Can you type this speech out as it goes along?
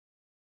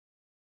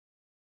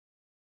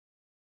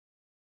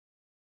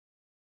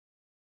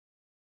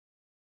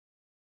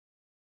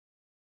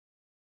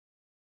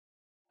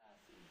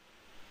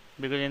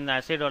because in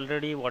acid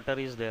already water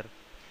is there.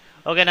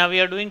 Okay, now we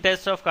are doing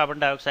tests of carbon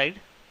dioxide.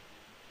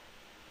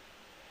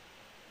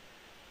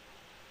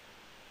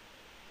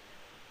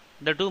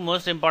 The two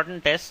most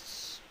important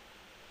tests,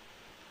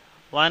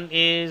 one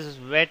is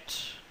wet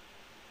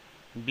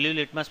blue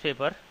litmus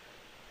paper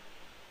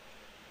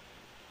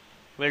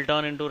will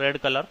turn into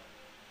red color.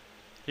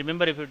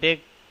 Remember, if you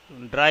take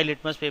dry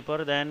litmus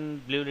paper,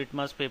 then blue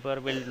litmus paper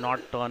will not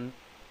turn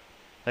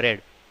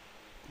red,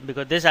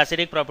 because this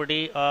acidic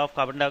property of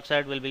carbon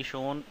dioxide will be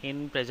shown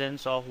in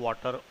presence of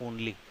water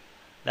only.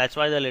 That's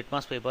why the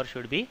litmus paper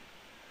should be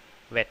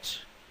wet.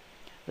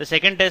 The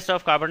second test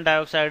of carbon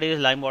dioxide is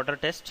lime water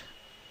test.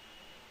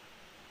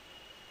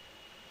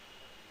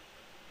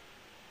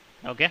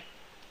 Okay.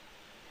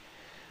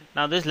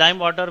 Now this lime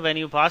water, when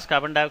you pass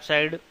carbon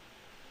dioxide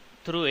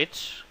through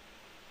it,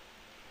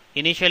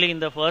 initially in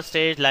the first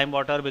stage lime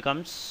water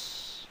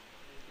becomes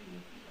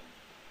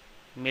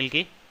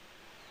milky,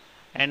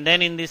 and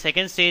then in the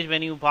second stage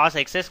when you pass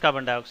excess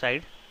carbon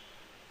dioxide,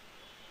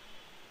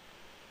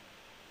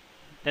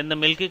 then the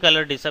milky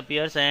color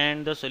disappears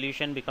and the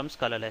solution becomes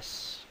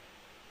colorless.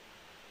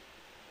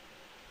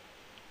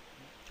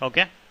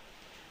 Okay.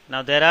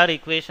 Now there are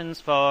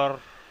equations for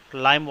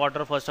lime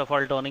water, first of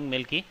all turning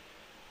milky,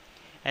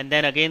 and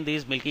then again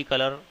this milky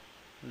color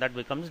that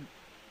becomes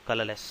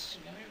colorless.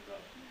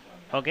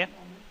 Okay.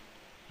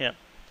 Yeah.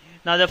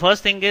 Now the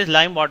first thing is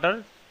lime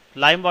water.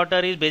 Lime water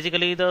is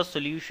basically the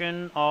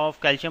solution of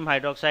calcium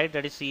hydroxide,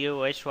 that is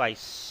CaOH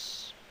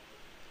twice.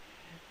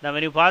 Now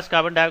when you pass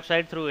carbon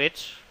dioxide through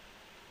it,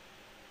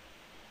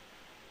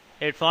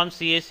 it forms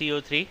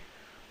CaCO3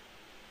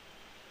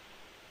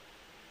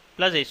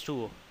 plus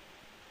H2O.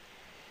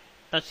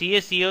 Now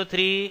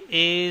CaCO3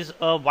 is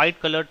a white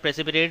colored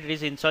precipitate. It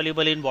is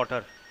insoluble in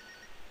water.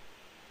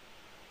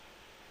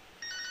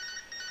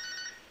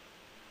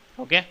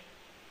 Okay.